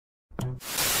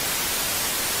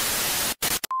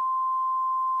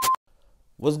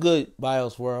What's good,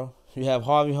 BYOS world? You have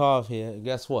Harvey Harv here, and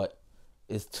guess what?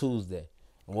 It's Tuesday.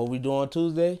 And what we do on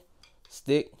Tuesday?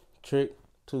 Stick Trick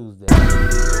Tuesday.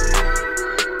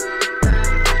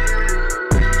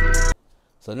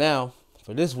 So now,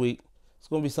 for this week, it's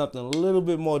going to be something a little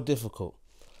bit more difficult.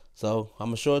 So I'm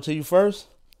going to show it to you first,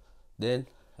 then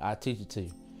I'll teach it to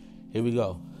you. Here we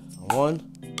go.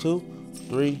 1, 2,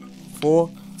 3, 4,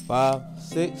 5,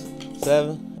 6,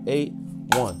 7, 8,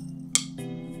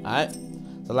 1. Alright?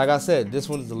 So like I said, this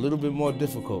one is a little bit more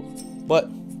difficult, but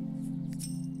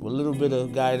with a little bit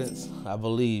of guidance, I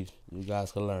believe you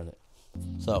guys can learn it.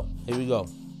 So here we go.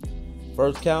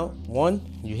 First count, 1,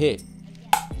 you hit.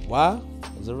 Why?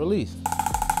 It's a release.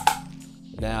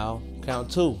 Now count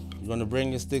 2, you're gonna bring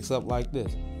your sticks up like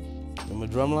this. Remember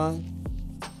drum line?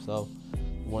 So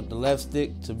you want the left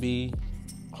stick to be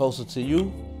closer to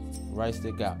you, right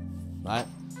stick out. Right?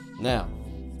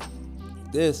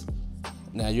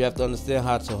 Now you have to understand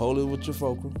how to hold it with your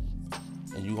fulcrum,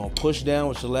 and you're gonna push down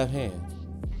with your left hand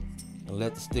and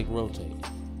let the stick rotate.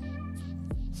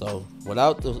 So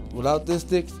without this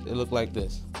stick, it look like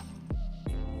this.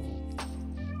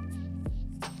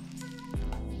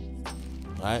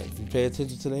 All right, if you pay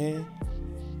attention to the hand.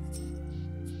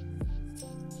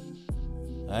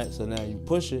 All right, so now you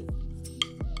push it.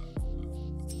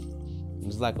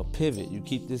 It's like a pivot. You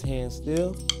keep this hand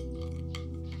still.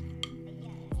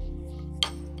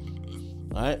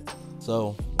 All right,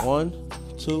 so 1,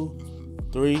 2,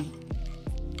 3.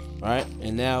 All right,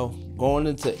 and now going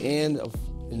into end of,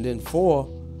 and then 4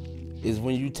 is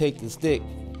when you take the stick,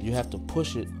 you have to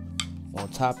push it on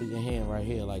top of your hand right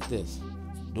here like this.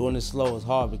 Doing it slow is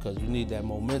hard because you need that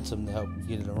momentum to help you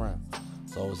get it around.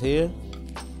 So it's here,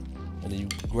 and then you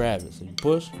grab it. So you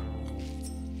push,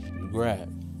 you grab.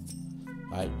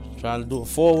 All right, trying to do it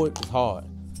forward is hard.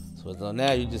 So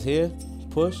now you just here,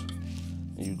 push,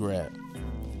 and you grab.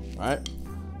 All right,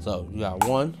 so you got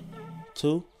 1,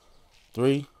 2,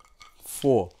 3,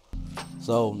 4.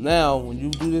 So now when you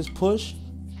do this push,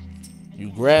 you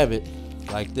grab it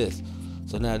like this.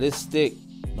 So now this stick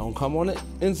don't come on the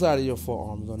inside of your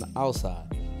forearm, it's on the outside.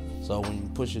 So when you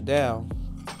push it down,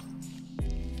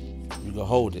 you can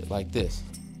hold it like this.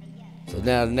 So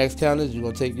now the next count is you're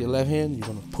gonna take your left hand, you're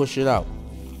gonna push it out.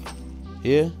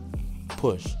 Here,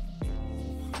 push.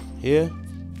 Here,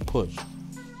 push.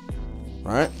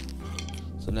 All right?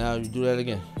 So now you do that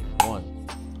again. 1,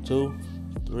 2,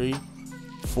 3,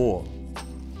 4,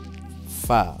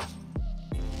 5.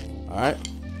 All right?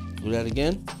 Do that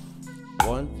again.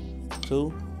 1,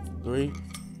 2, 3,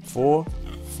 4,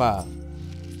 5.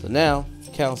 So now,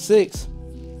 count 6.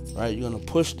 Right? You're gonna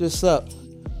push this up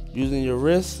using your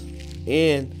wrist,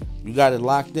 and you got it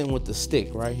locked in with the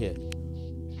stick right here.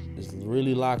 It's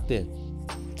really locked in.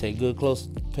 Take good close,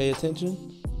 pay attention.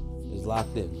 It's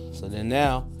locked in. So then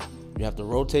now you have to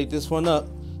rotate this one up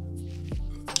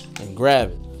and grab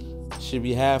it. It should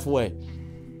be halfway.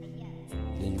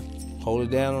 Then you hold it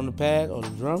down on the pad or the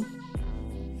drum,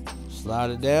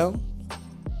 slide it down,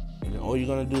 and then all you're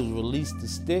gonna do is release the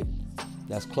stick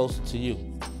that's closer to you.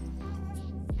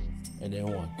 And then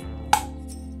 1.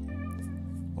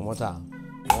 One more time.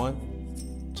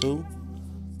 1, 2,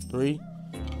 3,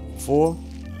 4,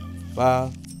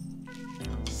 5,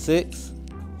 6,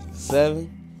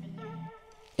 7,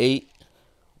 8,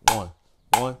 1.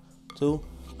 1, 2,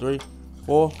 3,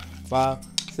 4, 5,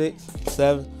 6,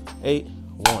 7, 8,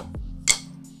 1.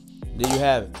 There you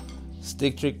have it.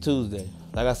 Stick Trick Tuesday.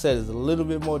 Like I said, it's a little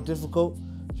bit more difficult.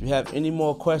 If you have any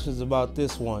more questions about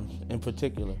this one in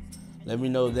particular, let me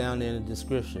know down there in the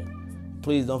description.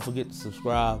 Please don't forget to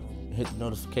subscribe and hit the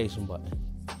notification button.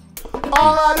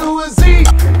 All I do is eat.